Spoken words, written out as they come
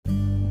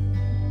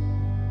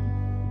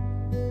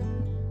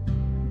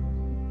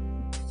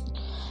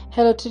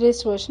Hello,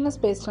 today's version is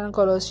based on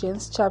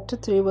Colossians chapter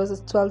 3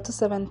 verses 12 to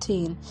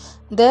 17.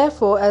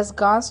 Therefore, as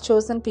God's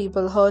chosen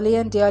people, holy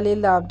and dearly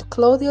loved,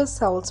 clothe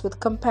yourselves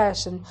with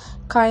compassion,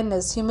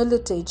 kindness,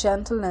 humility,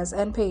 gentleness,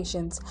 and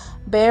patience.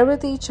 Bear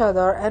with each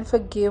other and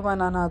forgive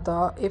one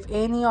another. If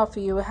any of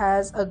you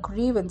has a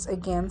grievance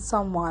against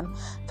someone,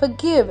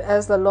 forgive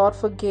as the Lord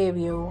forgave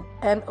you.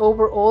 And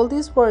over all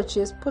these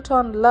virtues put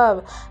on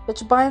love,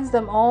 which binds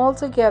them all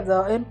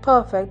together in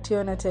perfect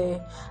unity.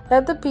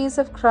 Let the peace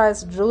of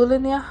Christ rule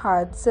in your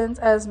hearts, since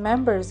as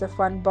members of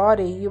one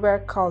body you were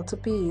called to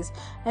peace,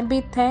 and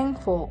be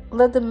thankful.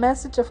 Let the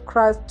message of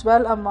Christ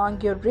dwell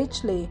among you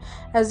richly,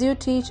 as you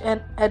teach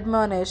and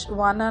admonish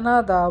one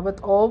another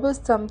with all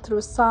wisdom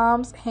through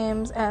psalms,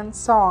 hymns, and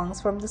songs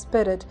from the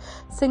Spirit,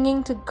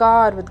 singing to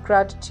God with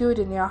gratitude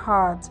in your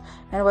hearts.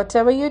 And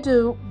whatever you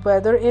do,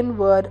 whether in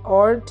word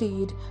or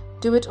deed,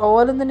 do it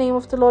all in the name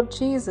of the Lord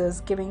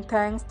Jesus, giving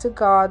thanks to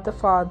God the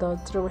Father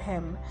through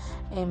him.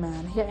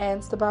 Amen. Here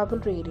ends the Bible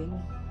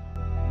reading.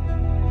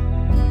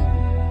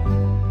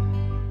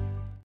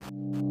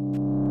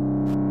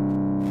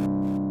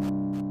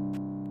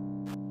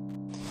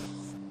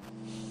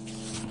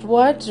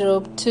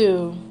 Wardrobe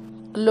 2.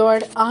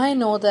 Lord, I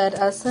know that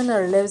a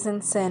sinner lives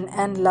in sin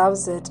and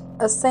loves it.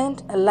 A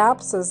saint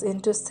lapses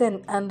into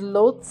sin and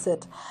loathes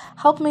it.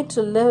 Help me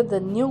to live the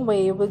new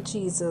way with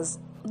Jesus.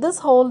 This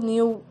whole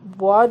new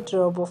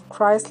wardrobe of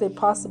Christly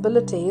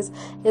possibilities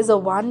is a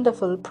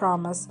wonderful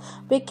promise.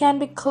 We can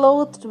be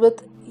clothed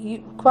with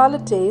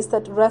qualities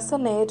that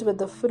resonate with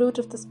the fruit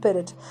of the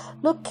Spirit.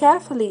 Look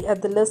carefully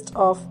at the list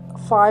of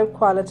 5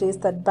 qualities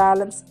that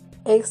balance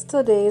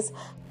yesterday's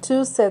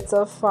 2 sets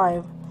of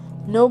 5.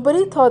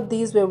 Nobody thought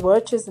these were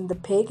virtues in the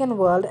pagan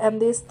world, and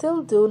they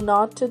still do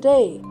not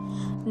today.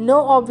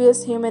 No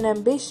obvious human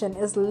ambition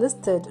is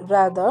listed.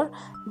 Rather,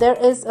 there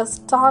is a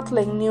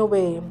startling new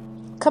way.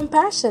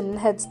 Compassion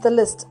heads the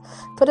list,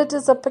 for it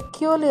is a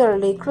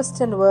peculiarly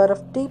Christian word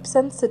of deep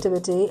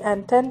sensitivity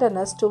and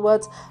tenderness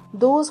towards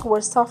those who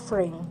are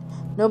suffering.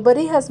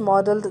 Nobody has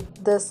modeled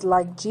this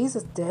like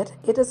Jesus did.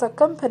 It is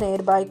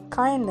accompanied by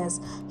kindness,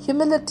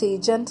 humility,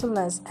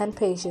 gentleness, and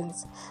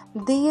patience.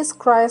 These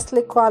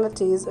Christly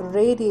qualities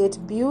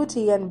radiate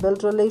beauty and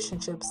build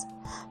relationships.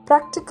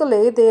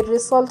 Practically, they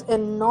result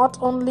in not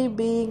only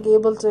being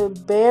able to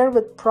bear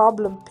with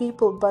problem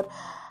people, but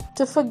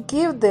to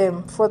forgive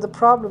them for the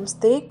problems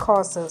they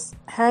cause us.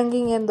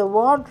 Hanging in the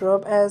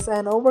wardrobe as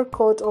an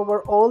overcoat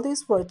over all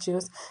these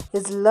virtues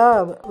is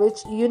love,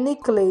 which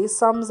uniquely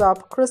sums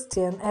up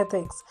Christian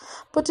ethics.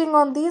 Putting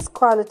on these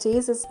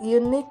qualities is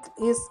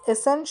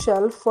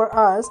essential for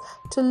us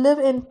to live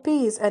in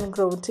peace and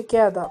grow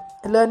together,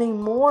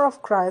 learning more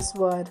of Christ's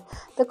word.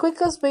 The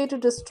quickest way to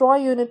destroy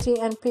unity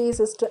and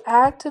peace is to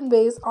act in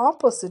ways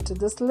opposite to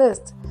this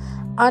list.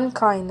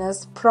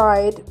 Unkindness,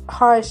 pride,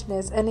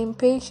 harshness, and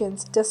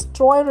impatience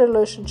destroy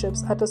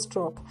relationships at a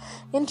stroke.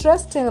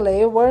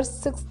 Interestingly, verse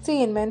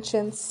 16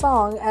 mentions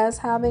song as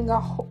having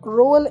a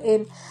role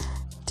in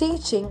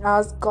teaching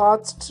us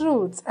God's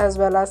truths as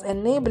well as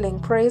enabling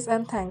praise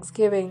and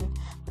thanksgiving.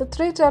 The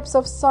 3 types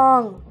of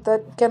song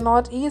that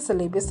cannot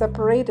easily be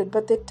separated,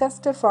 but they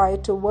testify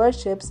to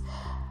worship's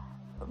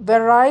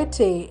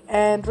variety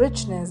and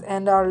richness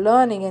and our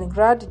learning and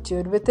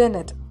gratitude within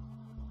it.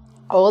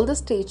 All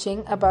this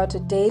teaching about a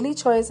daily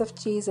choice of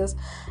Jesus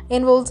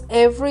involves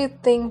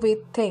everything we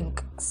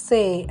think,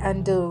 say,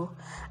 and do.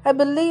 I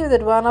believe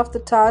that one of the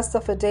tasks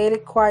of a daily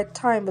quiet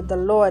time with the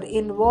Lord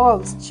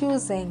involves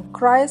choosing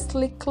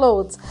Christly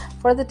clothes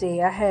for the day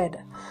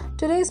ahead.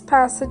 Today's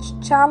passage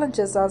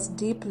challenges us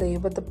deeply.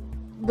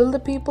 Will the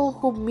people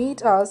who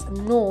meet us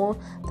know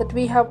that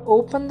we have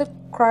opened the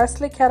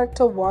Christly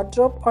character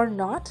wardrobe or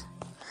not?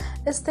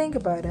 Let's think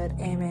about it.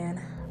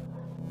 Amen.